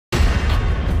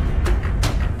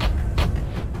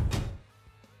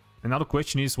And now the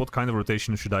question is, what kind of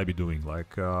rotation should I be doing?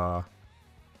 Like,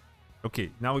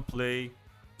 okay, now we play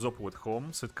Zopu at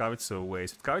home, Svetkavica away.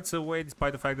 Svetkavica away,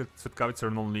 despite the fact that Svetkavica are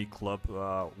a non-league club,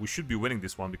 we should be winning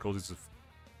this one because it's a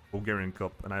Bulgarian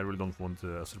Cup, and I really don't want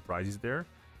surprises there.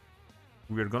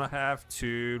 We're gonna have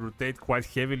to rotate quite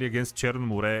heavily against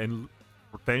Chernomore and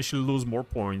potentially lose more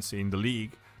points in the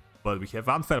league, but we have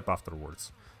Antwerp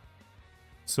afterwards.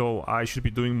 So I should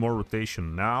be doing more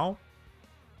rotation now.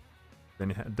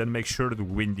 Then make sure to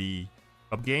win the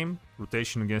cup game.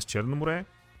 Rotation against Chernomore.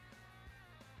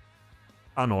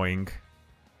 Annoying.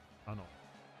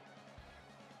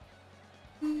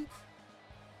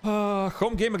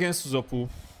 Home game against Zopu.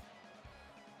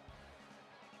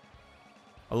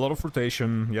 A lot of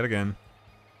rotation, yet again.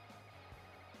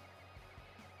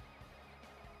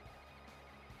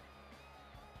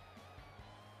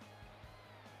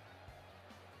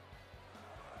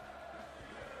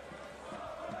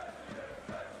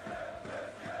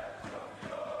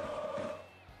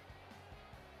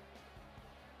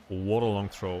 What a long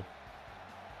throw.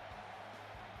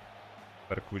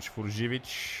 Perkovic for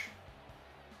Živić.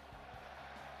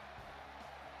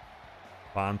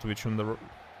 Pantovic on the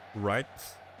right.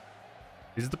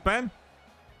 Is it the pen?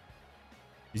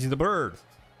 Is it the bird?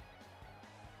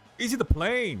 Is it the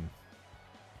plane?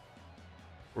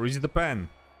 Or is it the pen?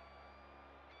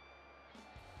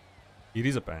 It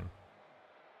is a pen.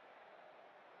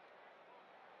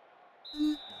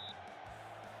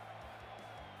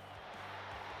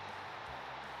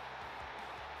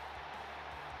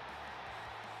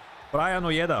 Brian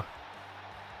Ojeda.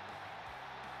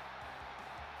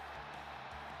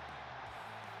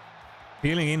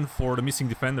 Peeling in for the missing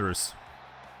defenders.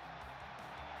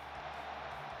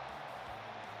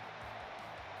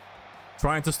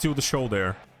 Trying to steal the show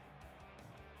there.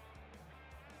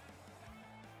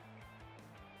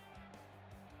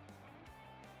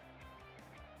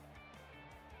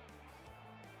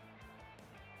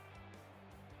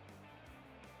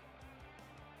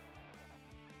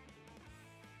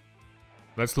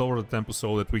 Let's lower the tempo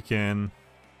so that we can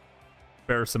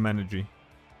spare some energy.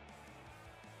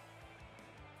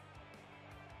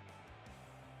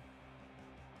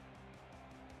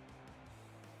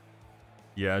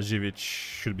 Yeah, Živić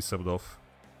should be subbed off.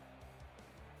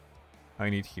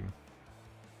 I need him.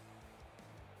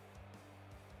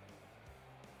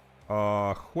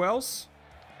 Who else?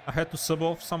 I had to sub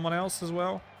off someone else as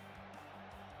well.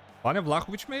 Vanja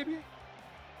Vlahović maybe?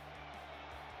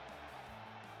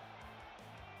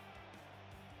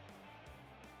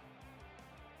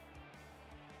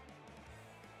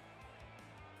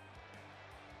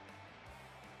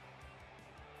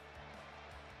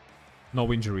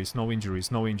 No injuries, no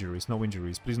injuries, no injuries, no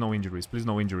injuries. Please no injuries, please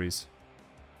no injuries.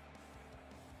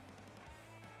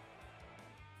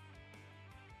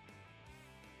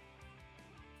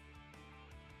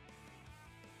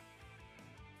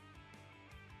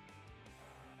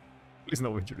 Please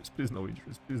no injuries, please no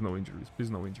injuries, please no injuries, please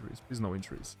no injuries, please no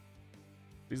injuries.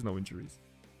 Please no injuries.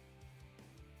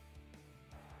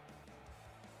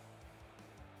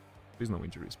 Please no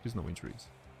injuries, please no injuries.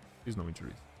 Please no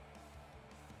injuries.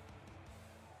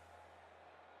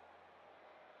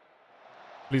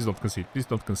 Please don't concede. Please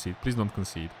don't concede. Please don't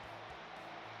concede.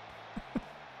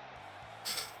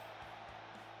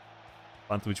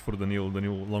 Pantovic for the new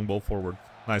long ball forward.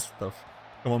 Nice stuff.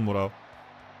 Come on, Moral.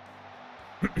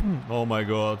 Oh my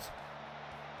god.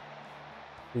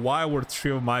 Why were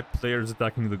 3 of my players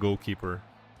attacking the goalkeeper?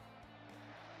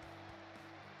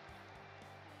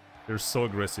 They're so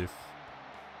aggressive.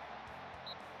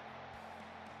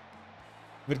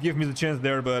 They'd give me the chance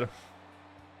there, but...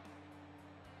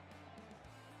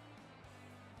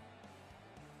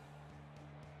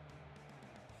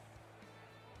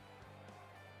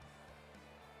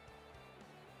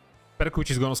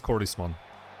 Perkovic is gonna score this one.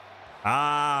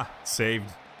 Ah,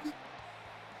 saved.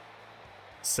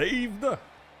 Saved! 2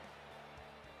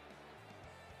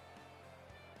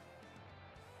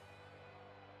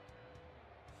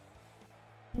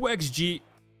 XG,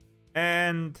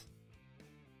 and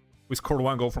we scored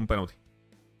 1 goal from penalty.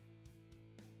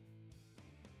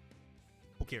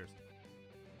 Who cares?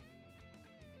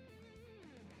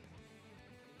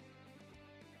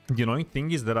 The annoying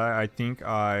thing is that I think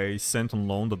I sent on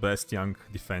loan the best young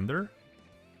defender.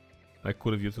 I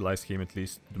could have utilized him at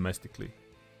least domestically.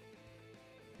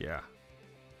 Yeah.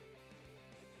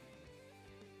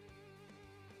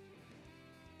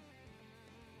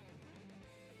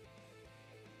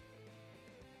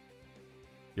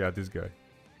 Yeah, this guy.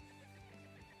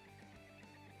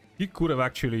 He could have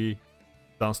actually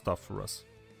done stuff for us.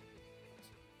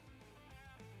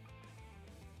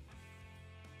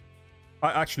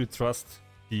 I actually trust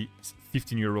the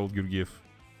 15-year-old Georgiev.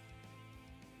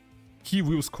 He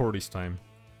will score this time.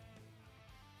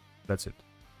 That's it.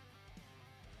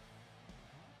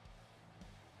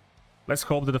 Let's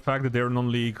hope that the fact that they're a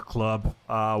non-league club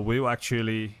will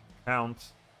actually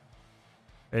count.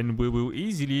 And we will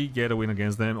easily get a win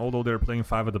against them, although they're playing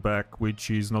 5 at the back, which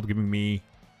is not giving me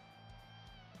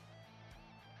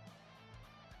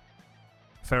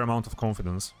a fair amount of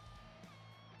confidence.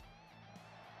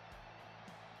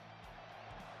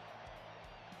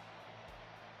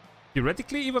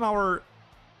 Theoretically, even our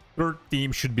third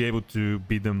team should be able to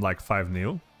beat them like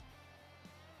 5-0.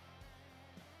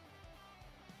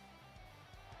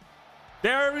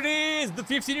 There it is! The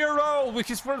 15-year-old with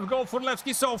his first goal for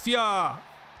Levski Sofia!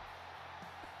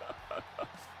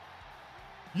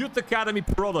 Youth Academy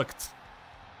product.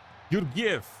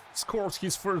 Georgiev scores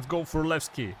his first goal for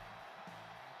Levski.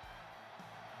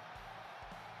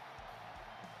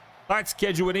 Tight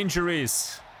schedule and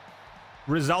injuries,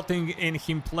 resulting in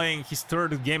him playing his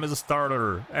third game as a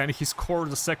starter, and he scored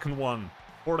the second one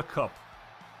for the cup.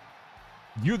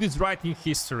 Youth is writing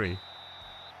history.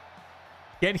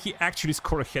 Can he actually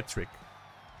score a hat-trick?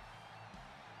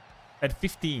 At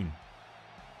 15.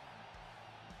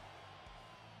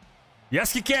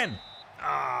 Yes, he can!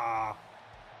 Ah.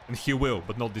 And he will,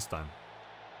 but not this time.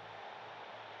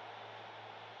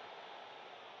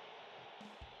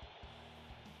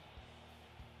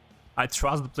 I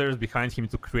trust the players behind him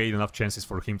to create enough chances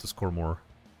for him to score more.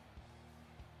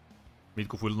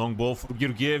 Mitkov with long ball for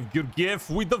Georgiev. Georgiev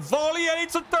with the volley, and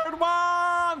it's a third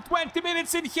one! 20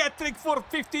 minutes in hat-trick for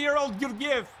 50-year-old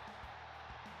Georgiev.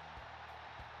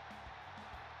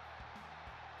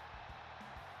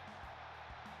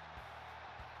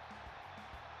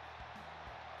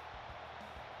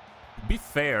 To be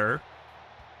fair,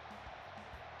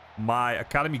 my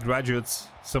academy graduates,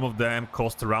 some of them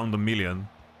cost around $1 million,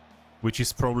 which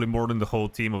is probably more than the whole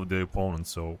team of the opponent,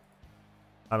 so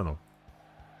I don't know.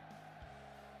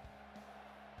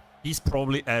 He's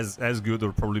probably as good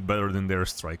or probably better than their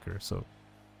striker, so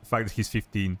the fact that he's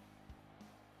 15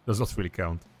 does not really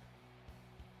count.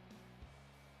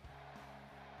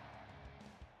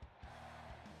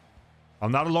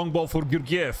 Another long ball for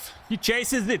Georgiev. He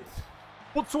chases it.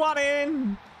 Puts one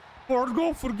in. Fourth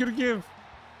goal for Georgiev.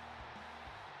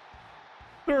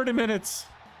 30 minutes.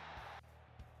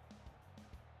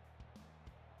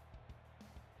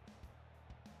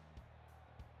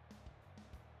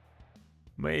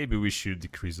 Maybe we should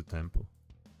decrease the tempo.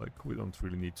 Like, we don't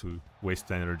really need to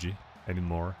waste energy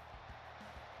anymore.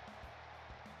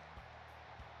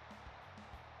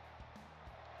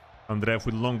 Andreev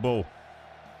with long ball.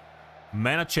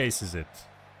 Mana chases it.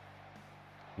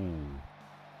 Ooh.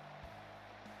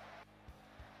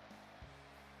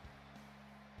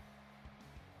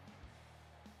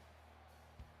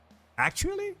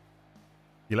 Actually?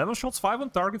 11 shots, 5 on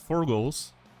target, 4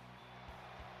 goals.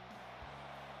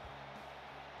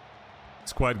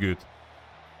 It's quite good.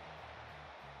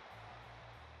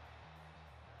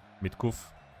 Mitkov.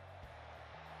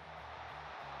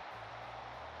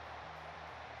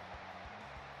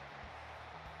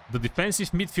 The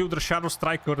defensive midfielder shadow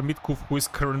striker Mitkov, who is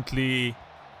currently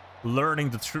learning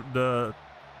the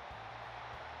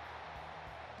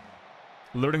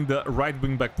right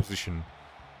wing back position.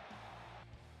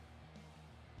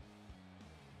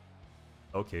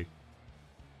 Okay.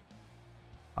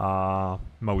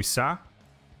 Mawisa.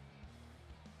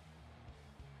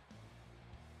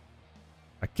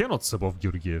 I cannot sub off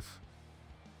Georgiev.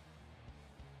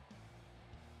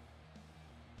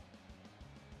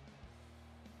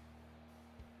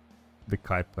 The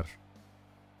Kuiper.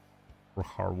 For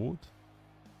Harwood.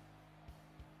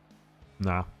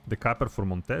 Nah, the Kuiper for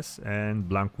Montes and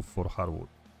Blanco for Harwood.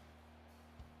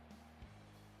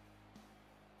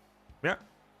 Yeah.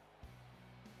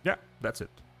 Yeah, that's it.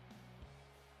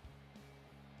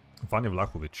 Vanya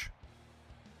Vlahovic.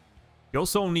 He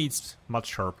also needs much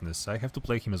sharpness. I have to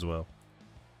play him as well.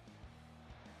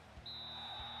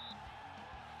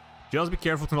 Just be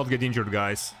careful to not get injured,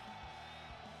 guys.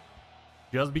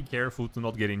 Just be careful to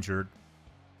not get injured.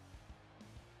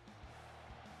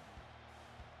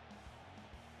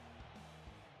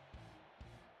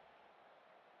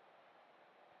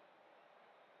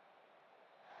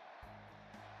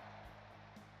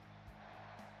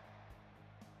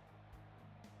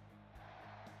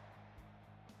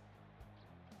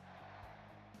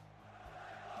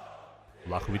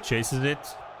 Vlahovic chases it.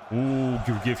 Ooh,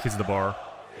 Georgiev hits the bar.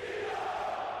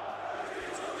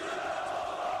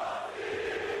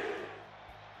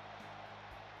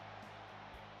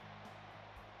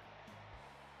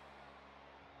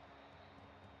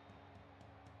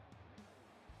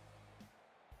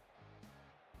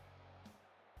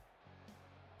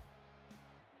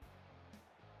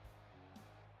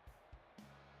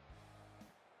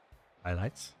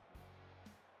 Highlights?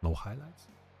 No highlights?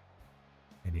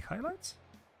 Any highlights?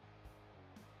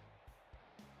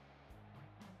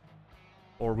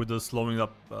 Or with the slowing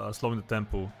the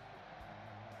tempo,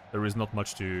 there is not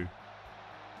much to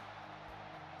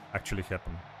actually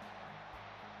happen.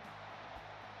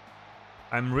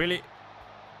 I'm really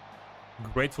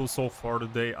grateful so far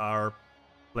that they are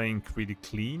playing pretty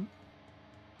clean.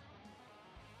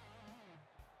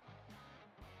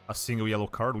 A single yellow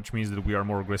card, which means that we are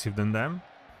more aggressive than them.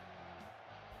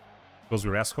 Because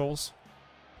we're assholes.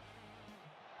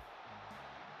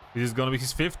 This is gonna be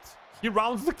his 5th. He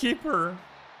rounds the keeper.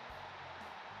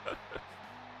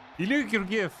 Ilir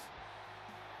Kirgiev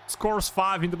scores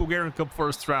 5 in the Bulgarian Cup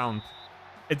first round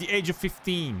at the age of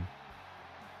 15.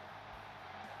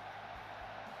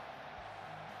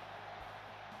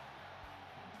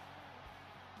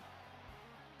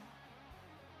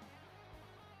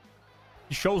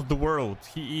 He shows the world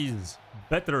he is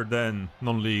better than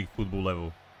non-league football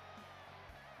level.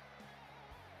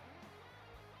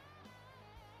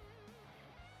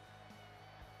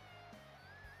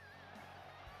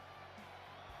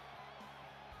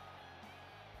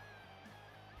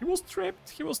 He was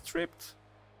tripped. He was tripped.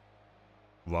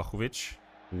 Vlahovic.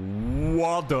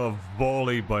 What a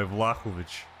volley by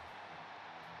Vlahovic.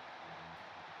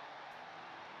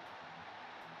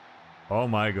 Oh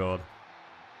my god.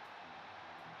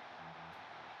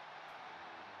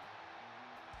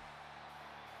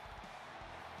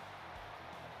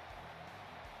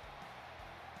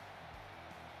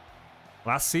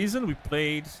 Last season we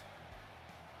played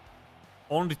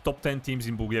only top 10 teams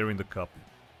in Bulgaria in the cup.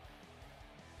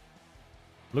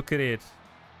 Look at it.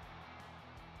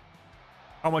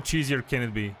 How much easier can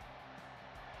it be?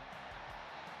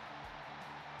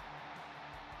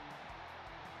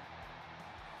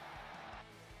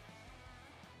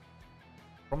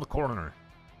 From the corner.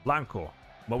 Blanco.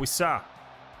 Mawissa.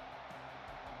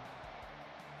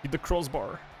 Hit the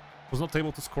crossbar. Was not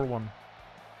able to score one.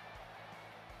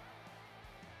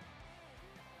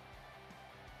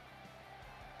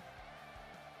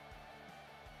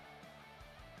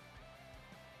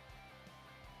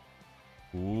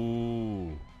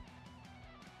 Ooh.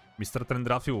 Mr.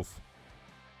 Trendrafilov.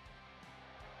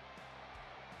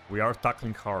 We are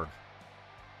tackling hard.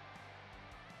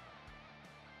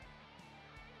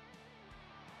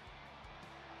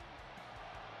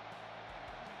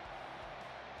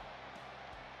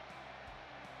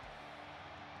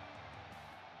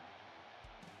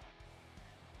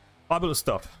 Fabulous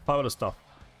stuff. Fabulous stuff.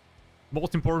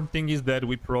 Most important thing is that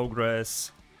we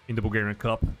progress in the Bulgarian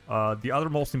Cup. The other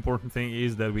most important thing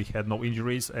is that we had no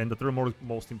injuries, and the third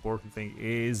most important thing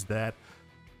is that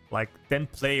like 10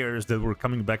 players that were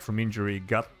coming back from injury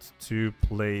got to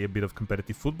play a bit of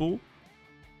competitive football,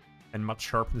 and match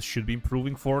sharpness should be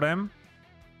improving for them.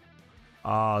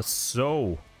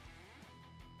 So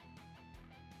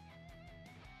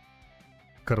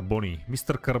Carboni,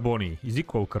 Mr. Carboni, is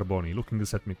equal Carboni, looking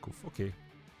this at Mikov. Okay.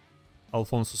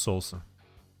 Alfonso Sousa.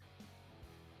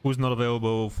 Who's not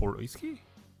available for... Is he?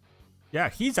 Yeah,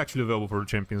 he's actually available for the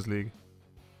Champions League.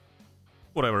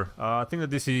 Whatever. I think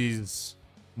that this is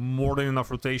more than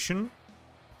enough rotation.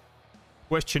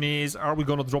 Question is, are we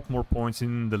gonna drop more points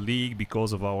in the league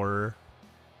because of our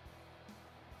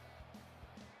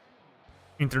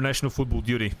international football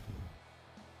duty?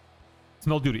 It's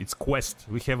not duty, it's quest.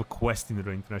 We have a quest in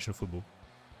the international football.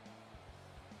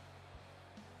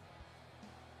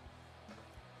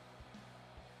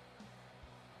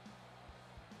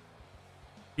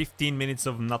 "15 minutes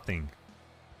of nothing."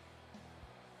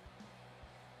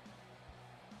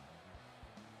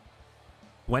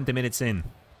 "20 minutes in."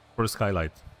 First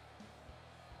highlight.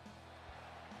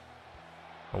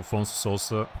 Alfonso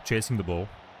Sousa chasing the ball.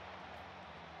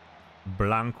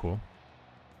 Blanco.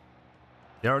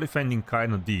 They are defending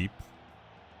kinda deep.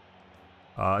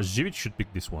 Živic should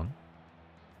pick this one.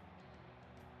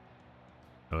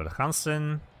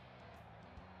 Hansen.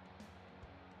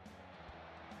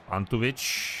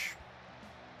 Antovic.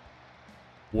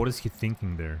 What is he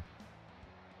thinking there?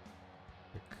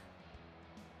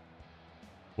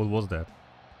 What was that?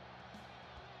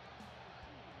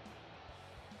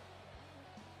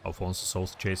 Alfonso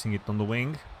Sousa chasing it on the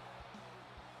wing.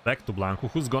 Back to Blanco,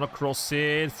 who's gonna cross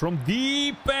it from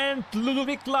deep, and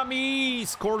Ludovic Lamy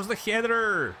scores the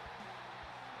header.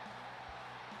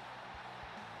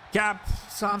 Cap,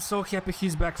 so I'm so happy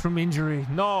he's back from injury.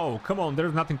 No, come on,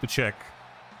 there's nothing to check.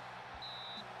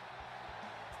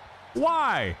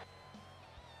 Why?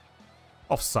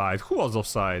 Offside. Who was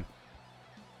offside?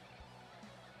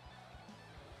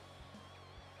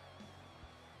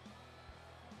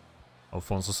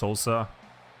 Alfonso Sousa.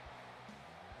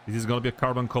 This is gonna be a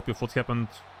carbon copy of what happened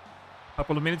a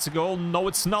couple of minutes ago. No,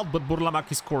 it's not, but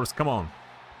Burlamaki scores. Come on.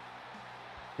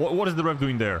 What is the ref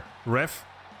doing there? Ref?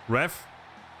 Ref?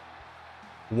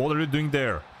 What are you doing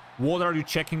there? What are you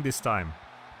checking this time?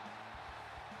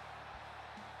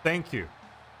 Thank you.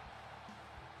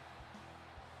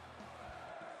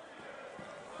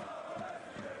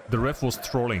 The ref was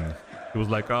trolling. He was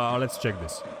like, let's check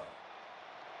this.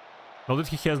 Not that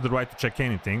he has the right to check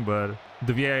anything, but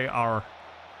the VAR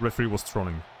referee was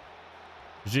trolling.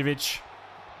 Živić.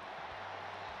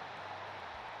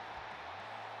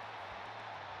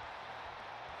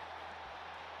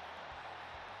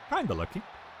 Kinda lucky.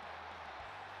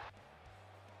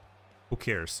 Who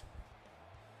cares?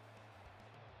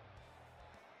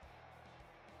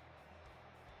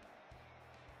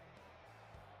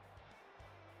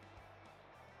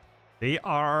 They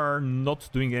are not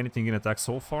doing anything in attack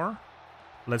so far.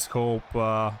 Let's hope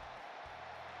I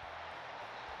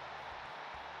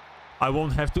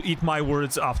won't have to eat my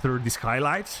words after this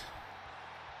highlight.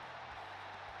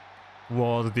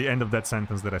 Was the end of that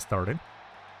sentence that I started.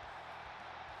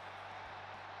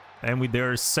 And with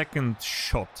their second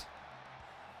shot,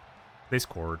 they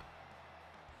scored.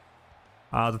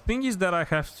 The thing is that I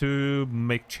have to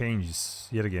make changes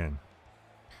yet again.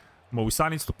 Moisa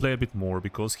needs to play a bit more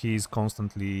because he's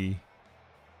constantly...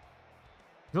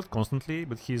 Not constantly,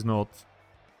 but he's not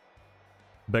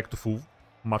back to full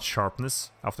much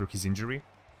sharpness after his injury.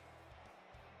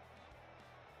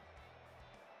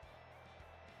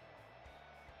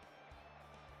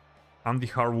 Andy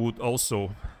Harwood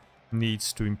also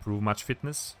needs to improve match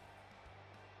fitness.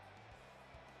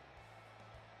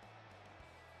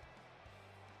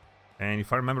 And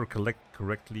if I remember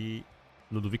correctly,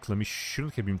 Ludovic Lemiš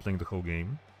shouldn't have been playing the whole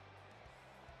game.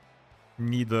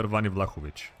 Neither Vani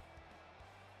Vlahovic.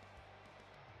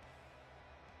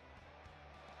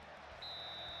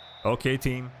 Okay,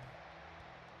 team.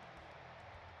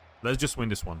 Let's just win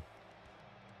this one.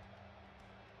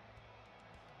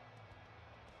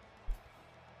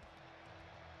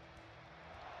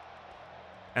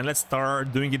 And let's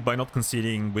start doing it by not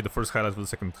conceding with the first highlight of the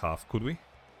second half, could we?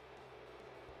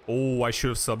 Oh, I should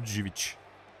have subbed Živić.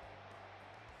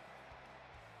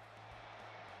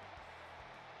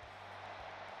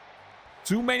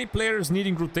 Too many players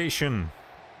needing rotation.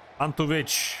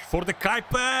 Antovic for the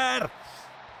Kuiper!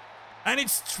 And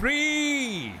it's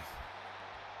 3!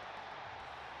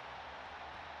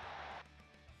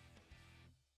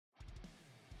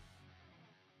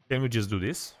 Can we just do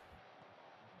this?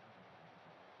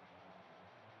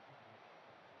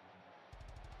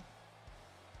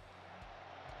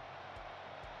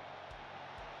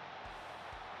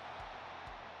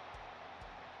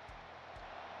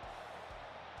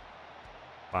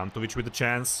 Pantovic with the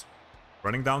chance.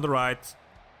 Running down the right.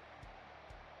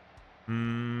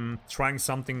 Trying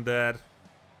something that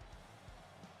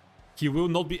he will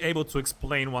not be able to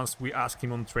explain once we ask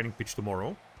him on training pitch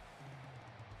tomorrow.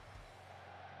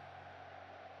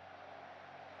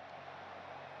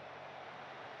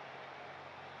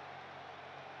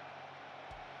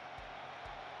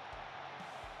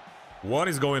 What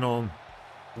is going on?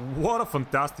 What a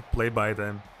fantastic play by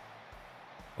them.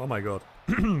 Oh my god.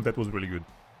 That was really good.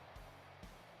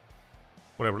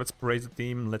 Whatever, let's praise the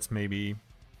team. Let's maybe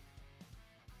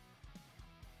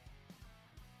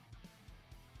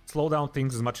slow down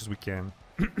things as much as we can.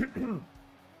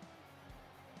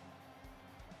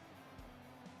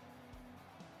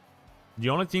 The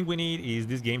only thing we need is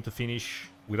this game to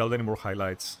finish without any more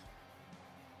highlights.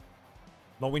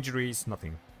 No injuries,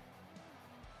 nothing.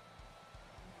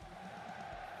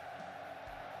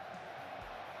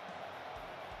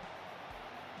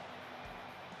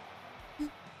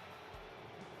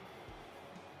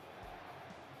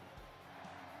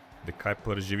 The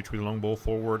Kuiper, Živić with a long ball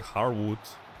forward. Harwood,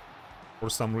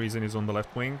 for some reason, is on the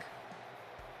left wing.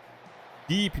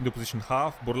 Deep into position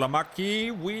half.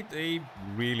 Burlamaki with a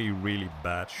really, really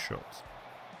bad shot.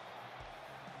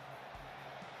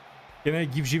 Can I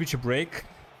give Živić a break?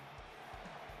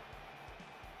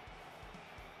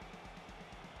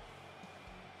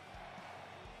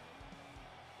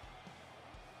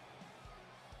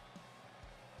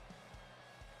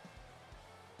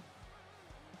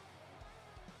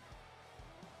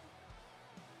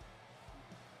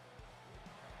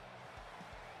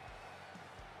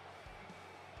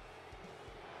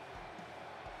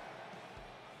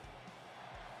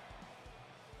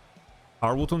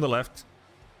 Harwood on the left.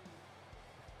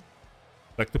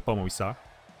 Back to Pomoisa.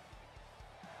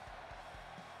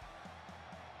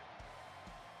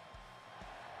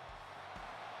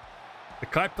 The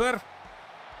Kuiper.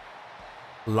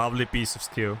 Lovely piece of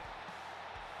skill.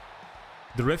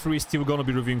 The referee is still gonna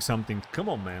be reviewing something. Come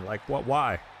on, man. Like, what?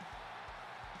 Why?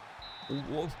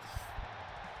 What?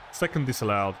 Second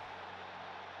disallowed.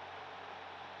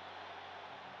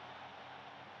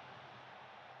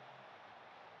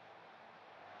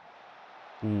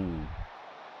 Ooh.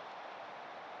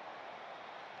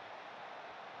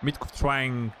 Mitkov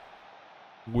trying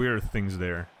weird things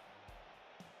there.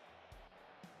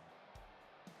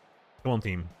 Come on,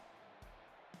 team.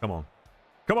 Come on.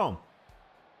 Come on.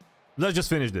 Let's just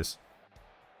finish this.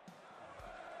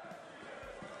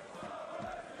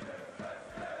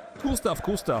 Cool stuff,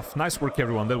 cool stuff. Nice work,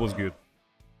 everyone. That was good.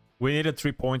 We needed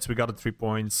 3 points. We got the 3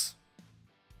 points.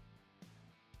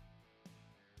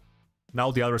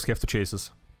 Now the others have to chase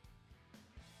us.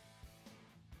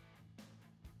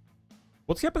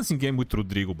 What happens in game with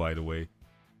Rodrigo, by the way?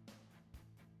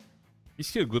 Is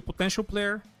he a good potential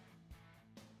player?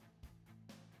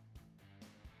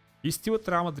 He's still at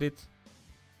Real Madrid.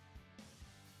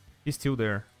 He's still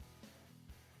there.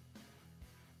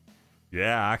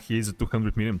 Yeah, he's a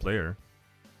 200 million player.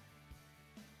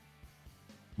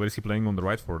 But is he playing on the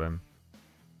right for them?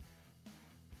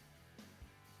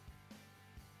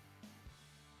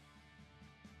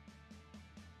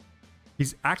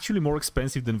 He's actually more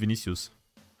expensive than Vinicius.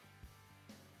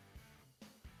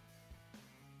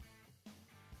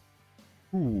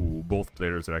 Ooh, both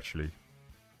players are actually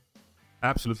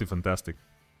absolutely fantastic.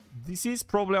 This is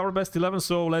probably our best 11,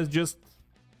 so let's just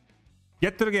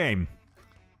get to the game.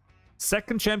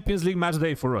 Second Champions League match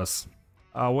day for us.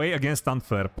 Away against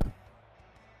Antwerp.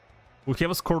 We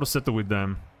have a score to settle with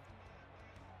them.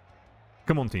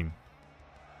 Come on, team.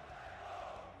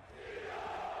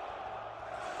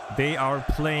 They are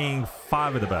playing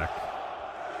 5 at the back.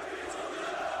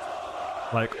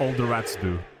 Like all the rats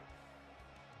do.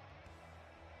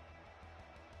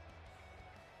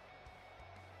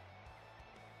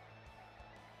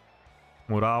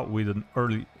 Moral with an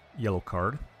early yellow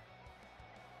card.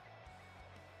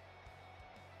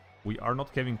 We are not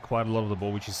having quite a lot of the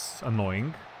ball, which is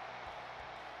annoying.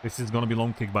 This is gonna be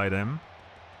long kick by them.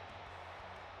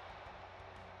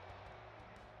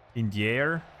 In the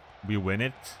air, we win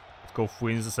it. Kov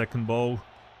wins the second ball.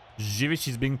 Živic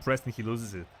is being pressed and he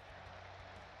loses it.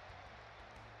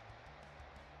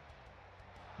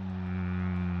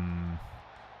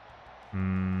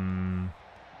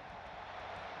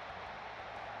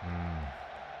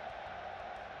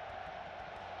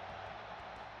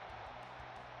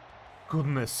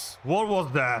 Goodness, what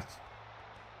was that?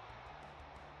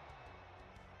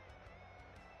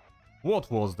 What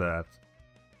was that?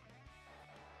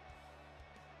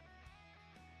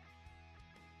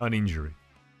 An injury.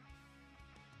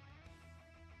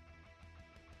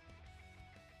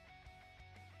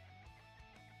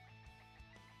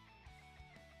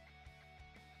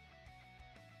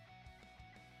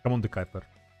 Come on, the Kuiper.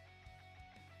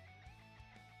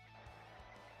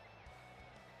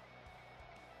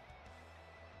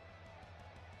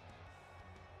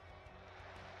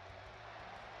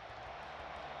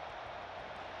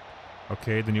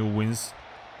 Okay, the new wins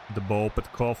the ball.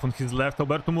 Petkov on his left.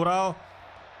 Alberto Moral.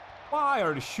 Why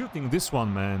are you shooting this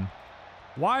one, man?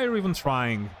 Why are you even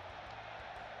trying?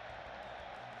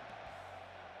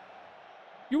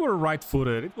 You were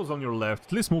right-footed. It was on your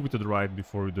left. Let's move it to the right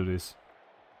before we do this.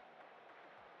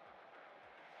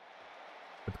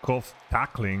 Petkov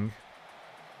tackling.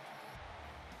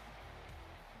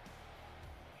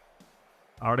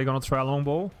 Are they gonna try a long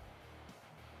ball?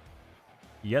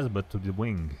 Yes, but to the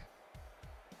wing.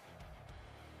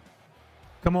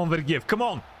 Come on, Vergiev, come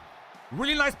on!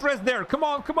 Really nice press there, come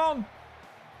on, come on!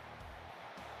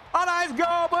 A nice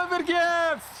goal by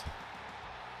Vergiev!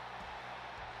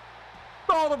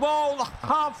 Throw the ball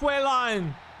halfway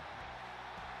line!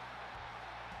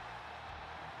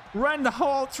 Ran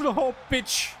through the whole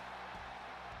pitch!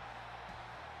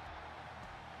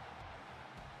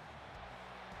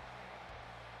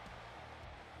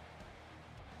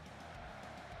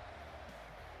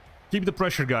 Keep the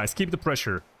pressure, guys, keep the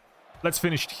pressure. Let's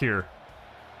finish it here.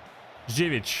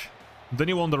 Živic, the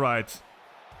new on the right.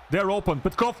 They're open.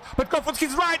 Petkov on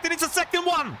his right, and it's a second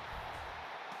one.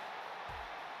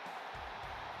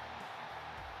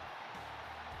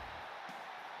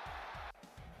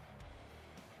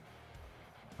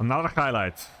 Another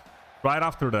highlight. Right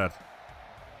after that.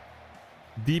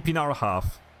 Deep in our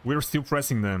half. We're still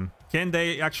pressing them. Can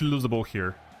they actually lose the ball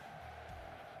here?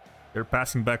 They're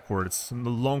passing backwards. And the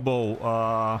long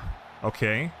ball.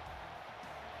 Okay.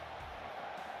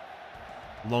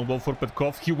 Long ball for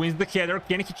Petkov. He wins the header.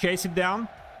 Can he chase it down?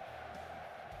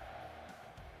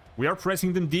 We are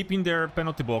pressing them deep in their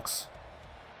penalty box.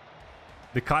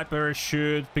 The Kuiper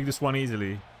should pick this one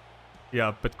easily.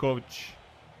 Yeah, Petkovic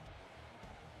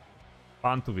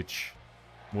Pantovic.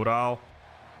 Mural.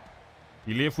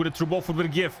 Iliev with a through ball for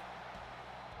Vergiev.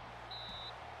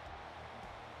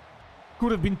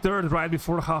 Could have been third right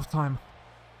before halftime.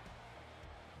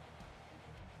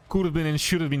 Could have been and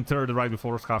should have been third right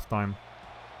before halftime.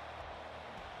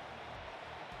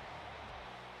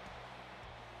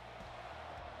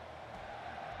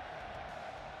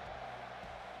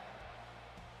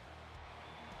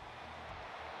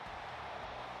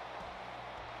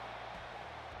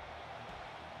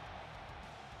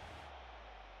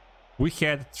 We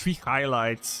had 3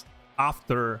 highlights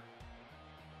after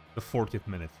the 40th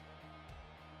minute.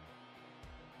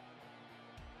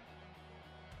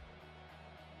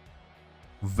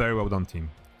 Very well done, team.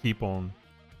 Keep on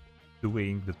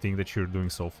doing the thing that you're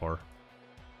doing so far.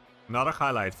 Another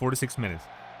highlight, 46 minutes.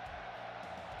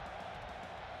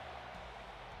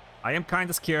 I am kind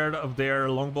of scared of their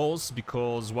long balls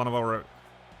because one of our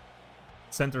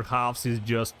center halves is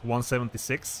just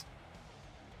 176.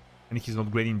 And he's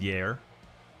not great in the air.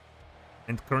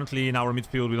 And currently in our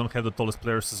midfield we don't have the tallest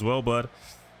players as well, but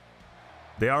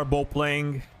they are ball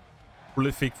playing,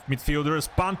 prolific midfielders.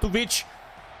 Pantovic.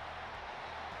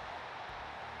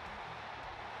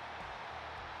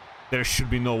 There should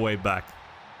be no way back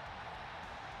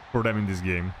for them in this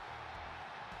game.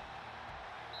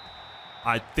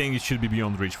 I think it should be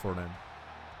beyond reach for them.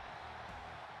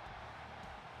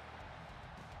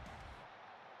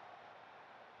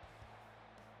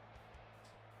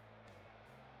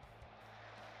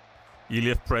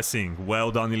 Iliev pressing.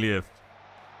 Well done, Iliev.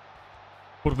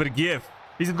 For Vergiev.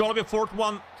 Is it gonna be a fourth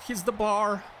one? Hits the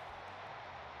bar.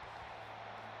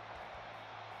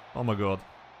 Oh my god.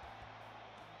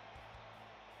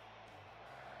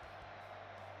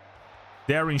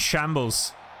 They're in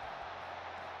shambles.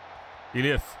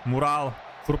 Iliev. Mural.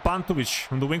 For Pantovic.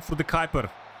 On the wing for the Kuiper.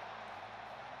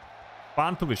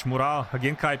 Pantovic. Mural.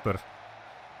 Again Kuiper.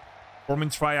 Forming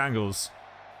triangles.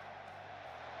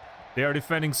 They are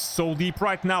defending so deep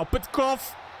right now.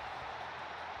 Petkov!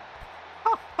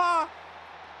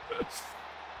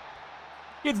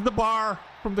 Hits the bar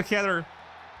from the header.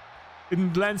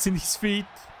 It lands in his feet.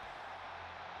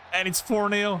 And it's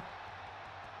 4-0.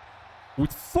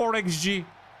 With 4 XG.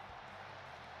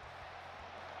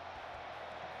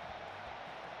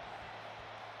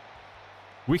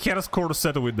 We had a score to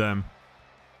settle with them.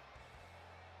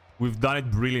 We've done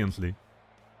it brilliantly.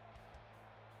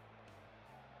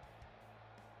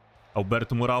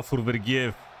 Alberto Moral for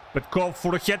Vergiev. Petkov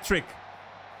for a hat-trick.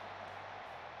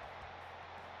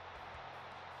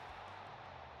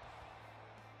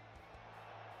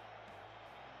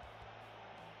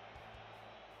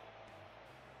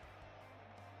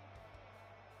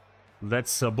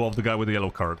 That's above the guy with the yellow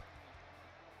card.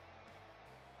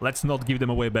 Let's not give them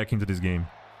a way back into this game.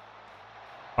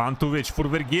 Pantovic for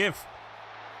Vergiev.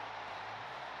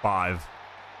 5.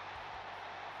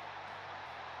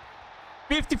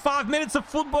 55 minutes of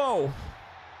football.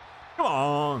 Come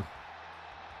on.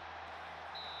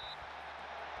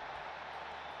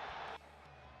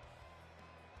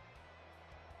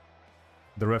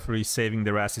 The referee is saving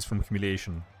their asses from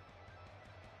humiliation.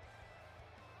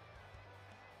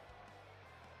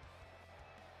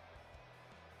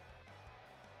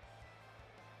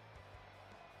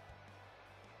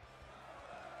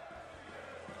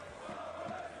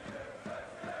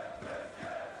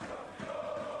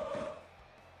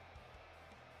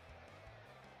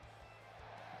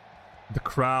 The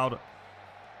crowd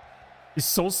is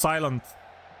so silent.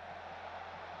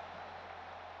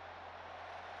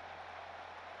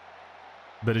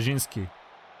 Berezhinski.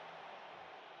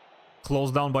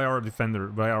 Closed down by our defender,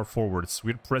 by our forwards.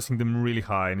 We're pressing them really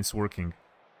high and it's working.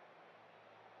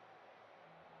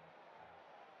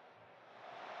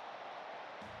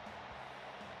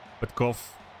 Petkov.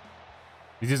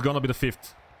 This is gonna be the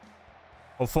 5th.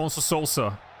 Alfonso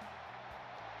Sousa.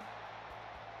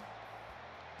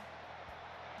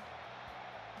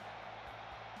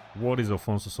 What is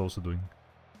Alfonso Sousa doing?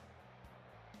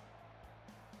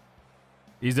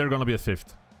 Is there gonna be a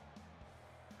 5th?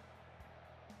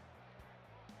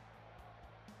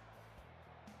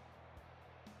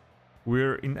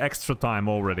 We're in extra time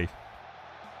already.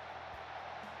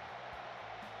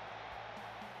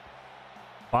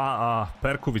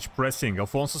 Perkovic pressing.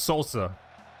 Alfonso Sousa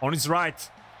on his right.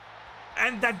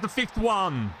 And that's the 5th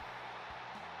one.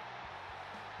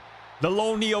 The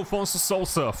lonely Alfonso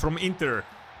Sousa from Inter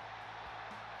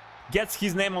gets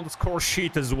his name on the score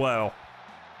sheet as well.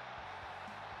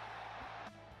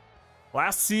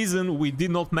 Last season we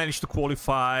did not manage to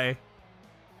qualify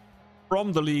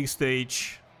from the league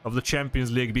stage of the Champions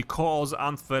League because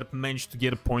Antwerp managed to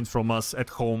get a point from us at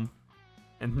home.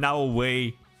 And now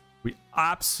away We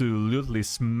absolutely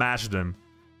smashed them.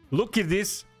 Look at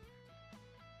this.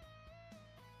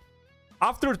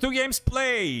 After 2 games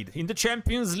played in the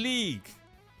Champions League,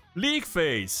 league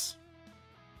phase,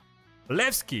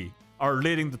 Levski are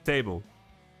leading the table,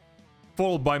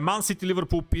 followed by Man City,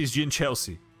 Liverpool, PSG and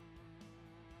Chelsea.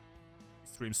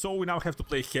 So we now have to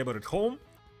play Heber at home,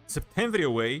 September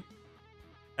away,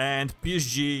 and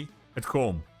PSG at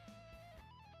home.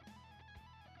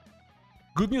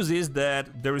 Good news is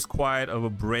that there is quite of a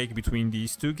break between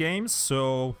these 2 games,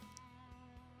 so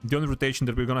the only rotation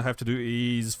that we're gonna have to do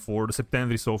is for the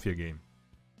September Sofia game.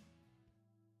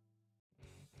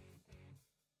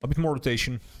 A bit more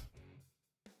rotation.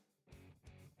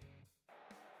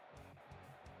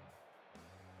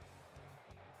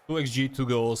 Two XG, 2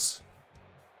 goals.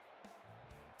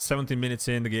 17 minutes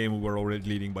in the game, we were already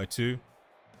leading by 2.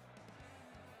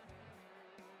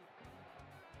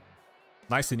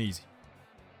 Nice and easy.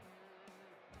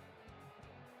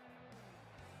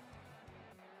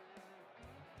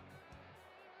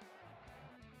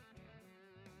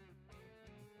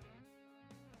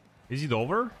 Is it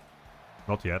over?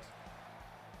 Not yet.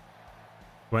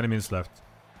 20 minutes left.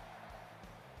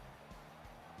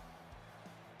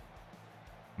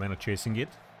 Man are chasing it.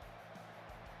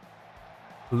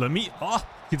 Lamy,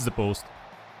 hits the post.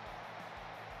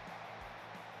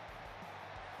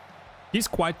 He's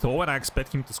quite tall and I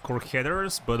expect him to score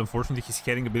headers, but unfortunately his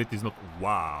heading ability is not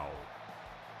wow.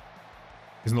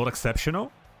 It's not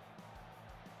exceptional.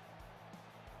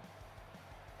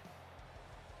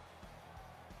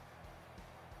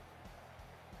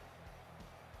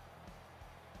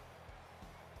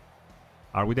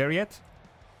 Are we there yet?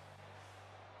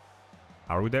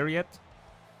 Are we there yet?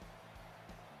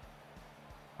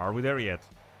 Are we there yet?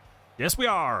 Yes, we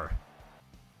are!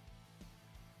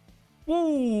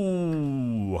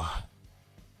 Woo!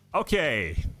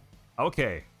 Okay.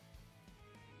 Okay.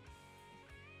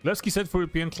 Levski set for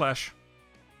European Clash.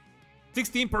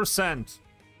 16%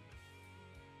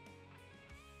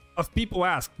 of people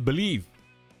asked, believe.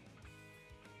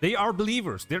 They are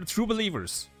believers. They're true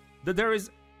believers. That there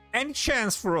is any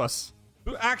chance for us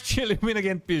to actually win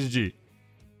against PSG.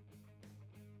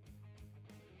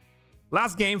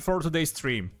 Last game for today's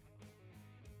stream.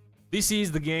 This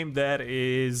is the game that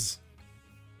is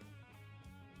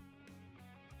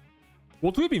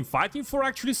what we've been fighting for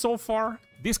actually so far.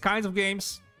 These kinds of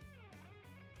games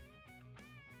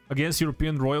against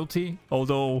European royalty.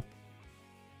 Although,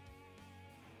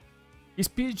 is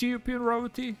PSG European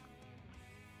royalty?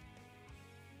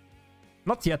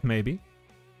 Not yet, maybe.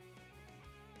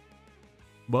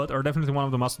 But are definitely one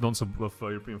of the mastodons of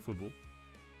European football.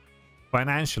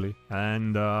 Financially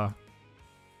and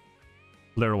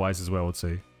player-wise as well, I would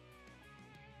say.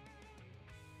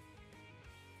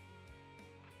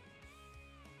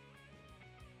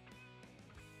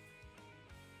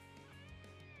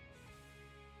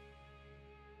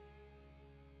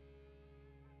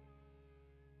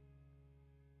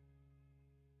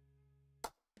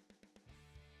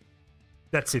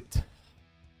 That's it.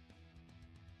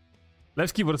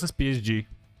 Levski versus PSG.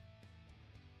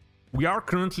 We are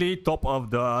currently top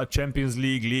of the Champions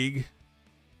League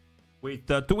with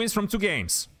 2 wins from 2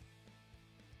 games.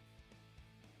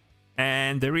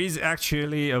 And there is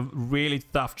actually a really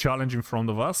tough challenge in front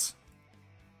of us.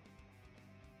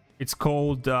 It's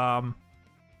called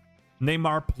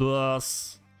Neymar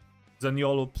plus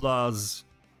Zaniolo plus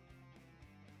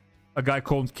a guy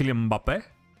called Kylian Mbappe.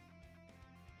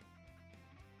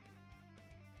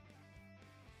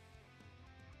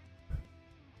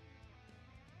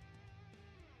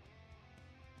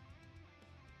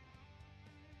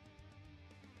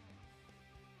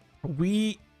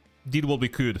 We did what we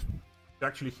could to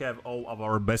actually have all of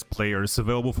our best players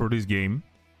available for this game.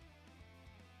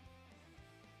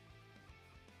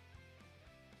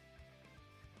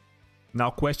 Now,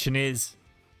 question is,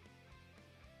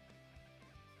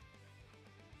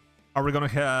 are we gonna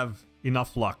have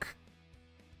enough luck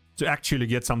to actually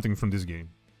get something from this game?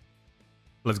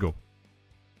 Let's go.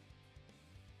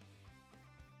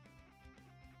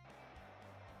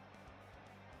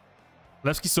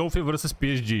 Levski Sofia versus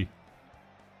PSG.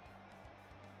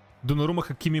 Donnarumma,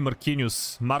 Hakimi,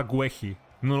 Marquinhos, Marc Guehi,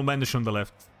 Nuno Mendes on the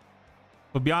left.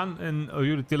 Fabian and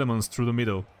Yuri Tillemans through the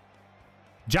middle.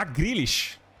 Jack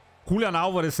Grealish, Julian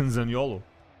Alvarez and Zaniolo.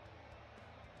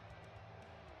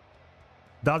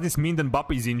 Does this mean that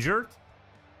Mbappe is injured?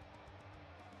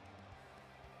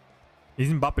 Is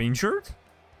Mbappe injured?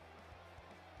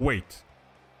 Wait.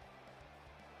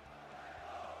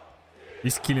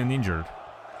 Is Kylian injured?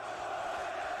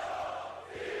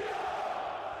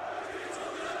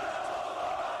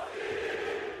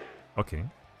 Okay.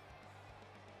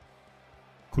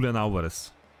 Julian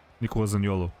Alvarez, Nicola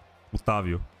Zaniolo,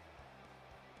 Otavio.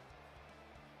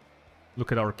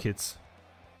 Look at our kits.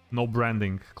 No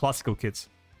branding. Classical kits.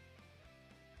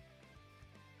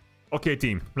 Okay,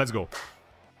 team. Let's go.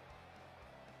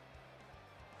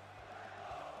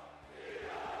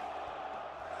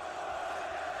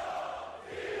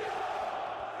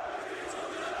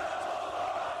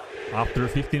 After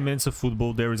 15 minutes of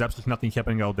football, there is absolutely nothing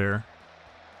happening out there.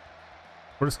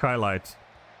 First highlight.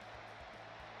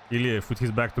 Iliev with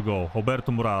his back to goal.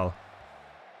 Roberto Moral.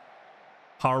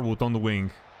 Harwood on the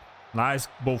wing. Nice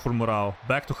ball for Moral.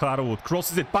 Back to Harwood.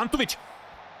 Crosses it. Pantovic!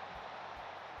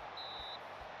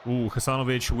 Ooh,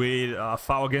 Hasanovic with a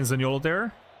foul against Zaniolo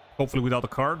there. Hopefully without a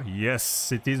card.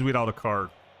 Yes, it is without a card.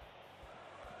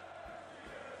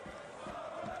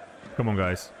 Come on,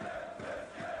 guys.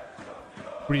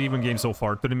 Pretty even game so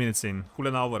far. 30 minutes in.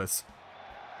 Julian Alvarez.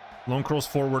 Long cross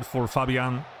forward for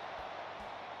Fabian.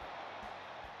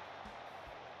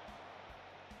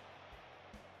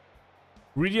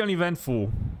 Really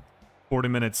uneventful. 40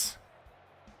 minutes.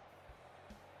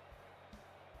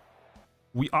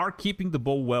 We are keeping the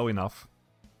ball well enough.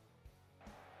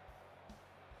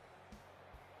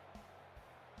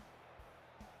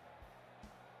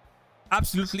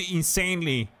 Absolutely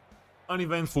insanely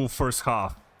uneventful first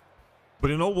half. But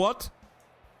you know what?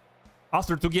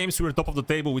 After 2 games, we were top of the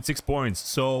table with 6 points.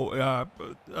 So,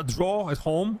 a draw at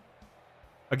home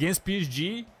against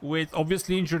PSG with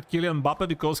obviously injured Kylian Mbappe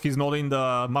because he's not in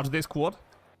the matchday squad.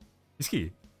 Is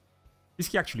he? Is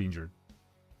he actually injured?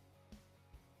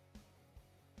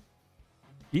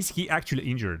 Is he actually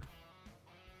injured?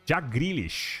 Jack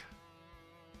Grealish.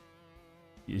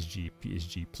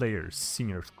 PSG players,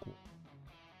 senior school.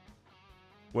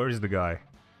 Where is the guy?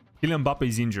 Kylian Mbappe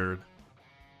is injured.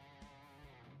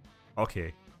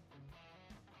 Okay.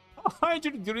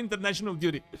 Injured during international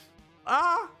duty.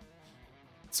 Ah!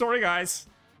 Sorry, guys.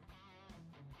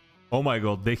 Oh my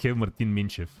god, they have Martin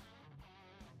Minchev.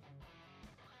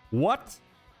 What?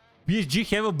 PSG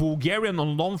have a Bulgarian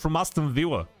on loan from Aston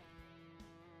Villa.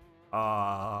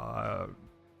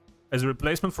 As a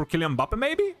replacement for Kylian Mbappe,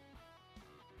 maybe?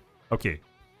 Okay.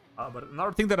 But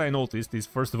another thing that I noticed is,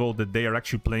 first of all, that they are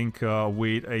actually playing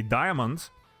with a diamond,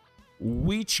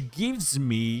 which gives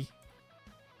me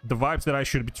the vibes that I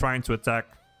should be trying to attack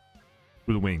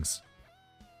with wings.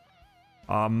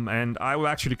 And I will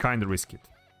actually kind of risk it.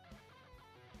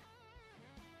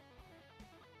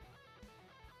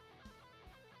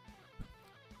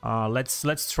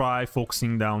 Let's try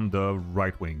focusing down the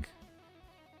right wing.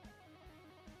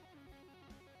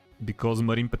 Because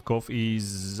Marin Petkov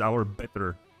is our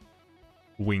better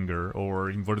winger or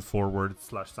inverted forward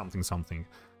 / something.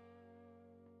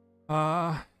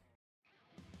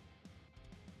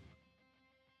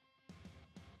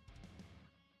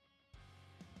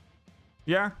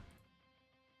 Yeah.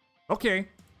 Okay.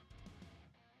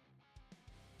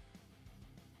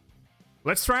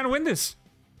 Let's try and win this.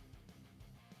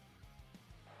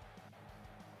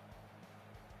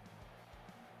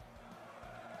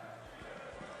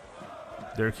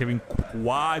 They're having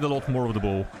quite a lot more of the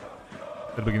ball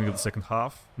at the beginning of the second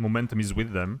half. Momentum is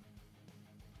with them.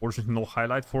 Fortunately, no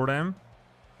highlight for them.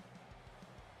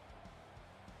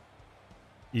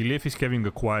 Iliev is having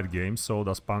a quiet game, so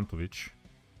does Pantovic.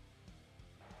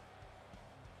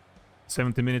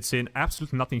 70 minutes in,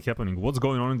 absolutely nothing happening. What's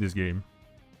going on in this game?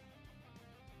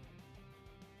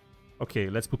 Okay,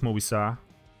 let's put Movisa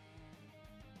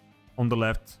on the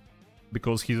left,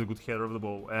 because he's a good header of the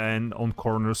ball. And on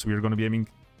corners, we're going to be aiming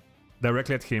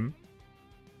directly at him.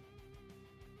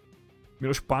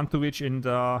 Milos Pantovic and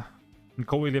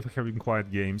Kovalyev are having quiet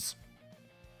games.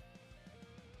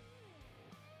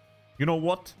 You know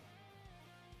what?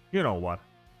 You know what?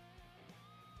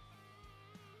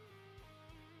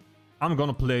 I'm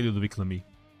gonna play Ludovic Lamy.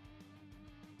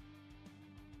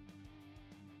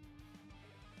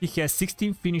 He has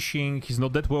 16 finishing, he's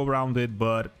not that well-rounded,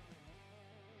 but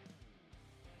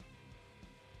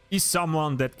he's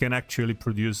someone that can actually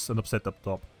produce an upset up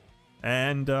top.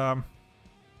 And on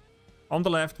the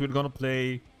left, we're gonna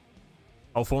play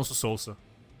Alfonso Sousa.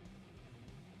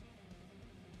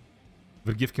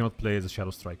 Vergiv cannot play as a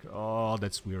shadow striker. Oh,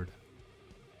 that's weird.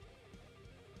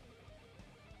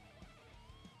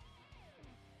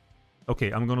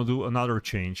 Okay, I'm gonna do another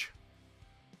change.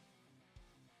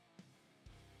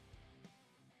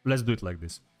 Let's do it like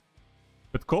this.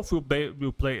 Petkov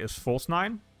will play as false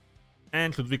 9,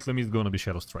 and Ludwig Lamy is gonna be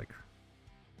shadow striker.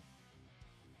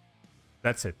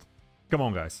 That's it. Come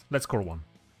on, guys. Let's score one.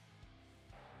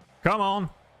 Come on.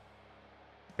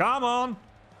 Come on.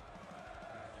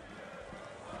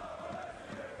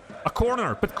 A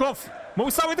corner. Petkov.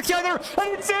 Movisa with the header.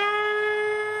 And it's in!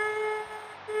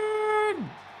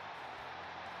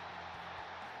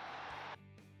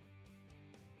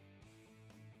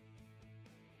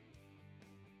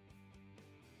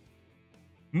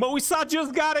 Moisa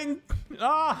just got in.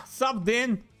 Subbed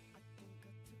in.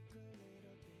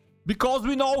 Because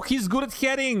we know he's good at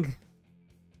heading.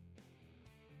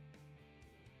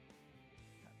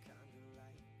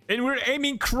 And we're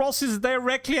aiming crosses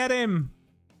directly at him.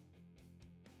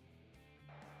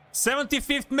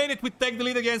 75th minute, we take the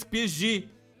lead against PSG.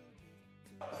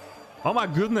 Oh my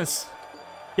goodness.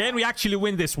 Can we actually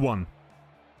win this one?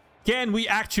 Can we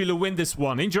actually win this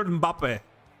one? Injured Mbappe.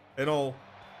 At all.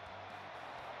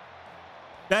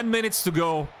 10 minutes to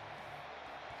go.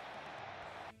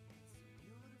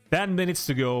 10 minutes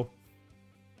to go.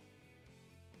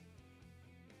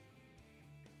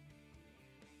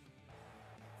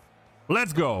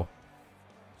 Let's go.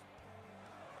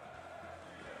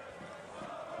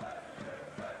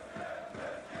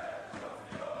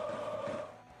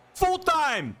 Full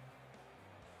time.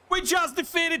 We just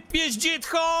defeated PSG at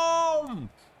home.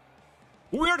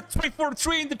 We're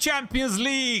 3-4-3 in the Champions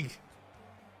League.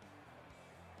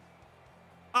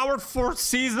 Our 4th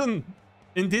season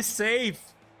in this save.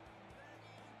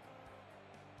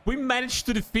 We managed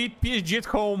to defeat PSG at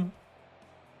home.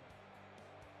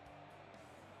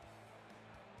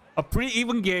 A pretty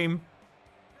even game.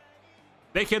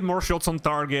 They had more shots on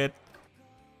target.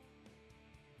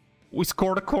 We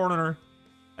scored a corner.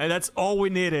 And that's all we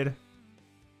needed.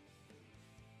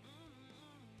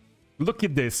 Look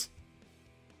at this.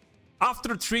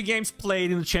 After 3 games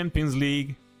played in the Champions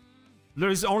League, there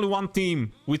is only one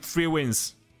team with 3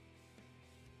 wins.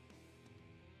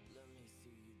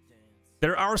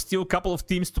 There are still a couple of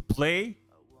teams to play.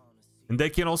 And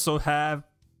they can also have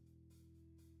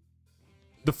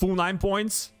the full 9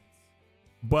 points.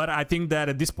 But I think that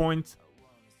at this point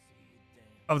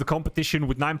of the competition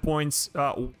with 9 points,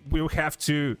 we'll have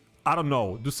to, I don't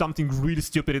know, do something really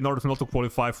stupid in order not to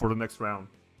qualify for the next round.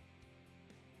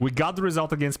 We got the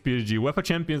result against PSG. UEFA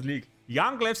Champions League.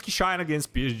 Young Levski shine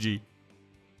against PSG.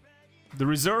 The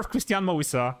reserve Christian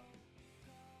Moisa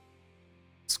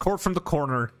scored from the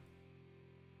corner.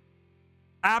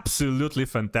 Absolutely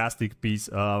fantastic piece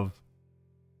of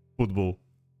football.